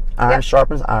teaches one. Iron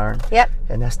sharpens iron.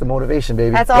 And that's the motivation,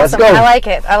 baby. That's awesome. Let's go. I like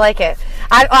it. I like it.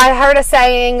 I heard a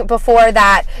saying before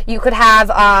that you could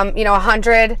have, you know,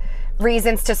 100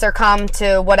 reasons to succumb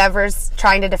to whatever's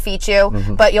trying to defeat you,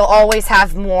 but you'll always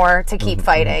have more to keep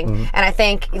fighting. And I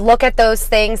think look at those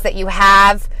things that you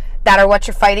have that are what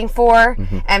you're fighting for,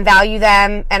 and value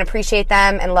them and appreciate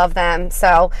them and love them.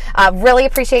 So really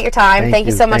appreciate your time. Thank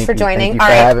you so much for joining. Thank you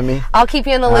for having me. I'll keep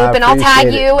you in the loop, and I'll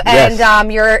tag you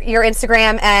and your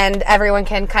Instagram, and everyone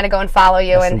can kind of go and follow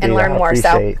you and learn more.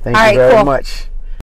 So thank you very much.